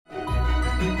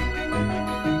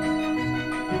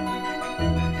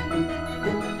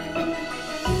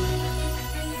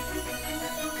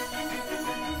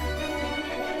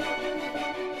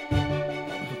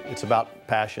It's about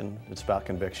passion, it's about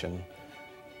conviction.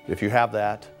 If you have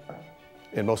that,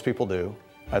 and most people do,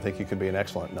 I think you can be an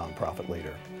excellent nonprofit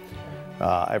leader.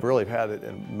 I've really had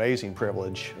an amazing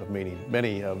privilege of meeting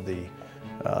many of the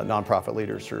nonprofit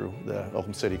leaders through the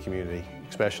Oklahoma City community,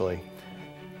 especially,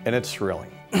 and it's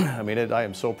thrilling. I mean, I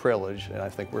am so privileged, and I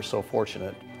think we're so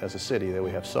fortunate as a city that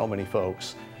we have so many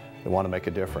folks that want to make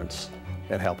a difference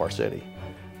and help our city.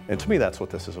 And to me, that's what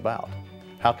this is about.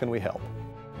 How can we help?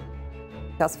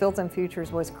 Because Fields and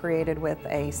Futures was created with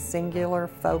a singular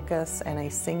focus and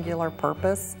a singular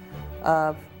purpose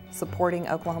of supporting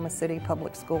Oklahoma City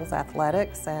Public Schools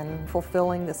athletics and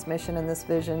fulfilling this mission and this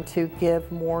vision to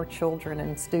give more children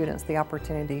and students the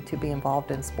opportunity to be involved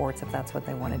in sports if that's what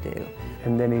they want to do.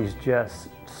 And then he's just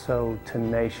so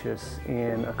tenacious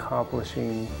in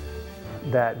accomplishing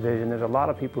that vision. There's a lot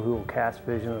of people who will cast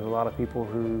vision. There's a lot of people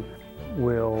who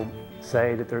will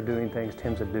say that they're doing things.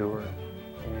 Tim's a doer.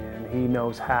 And he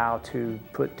knows how to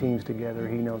put teams together.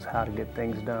 He knows how to get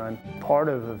things done. Part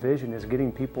of a vision is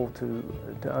getting people to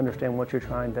understand what you're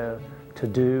trying to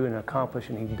do and accomplish,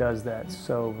 and he does that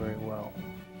so very well.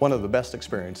 One of the best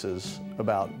experiences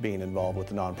about being involved with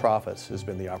the nonprofits has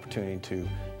been the opportunity to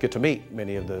get to meet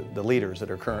many of the leaders that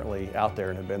are currently out there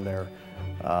and have been there.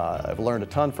 I've learned a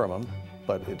ton from them,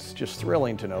 but it's just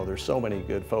thrilling to know there's so many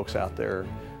good folks out there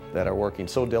that are working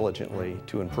so diligently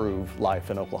to improve life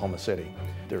in Oklahoma City.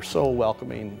 They're so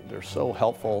welcoming, they're so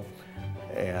helpful,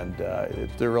 and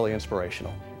they're really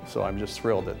inspirational. So I'm just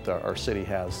thrilled that our city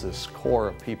has this core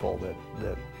of people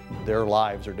that their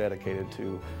lives are dedicated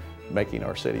to making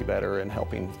our city better and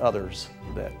helping others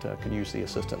that can use the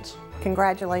assistance.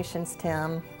 Congratulations,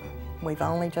 Tim. We've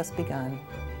only just begun.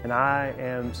 And I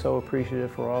am so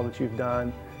appreciative for all that you've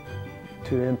done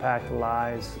to impact the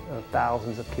lives of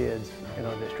thousands of kids in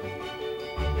our district.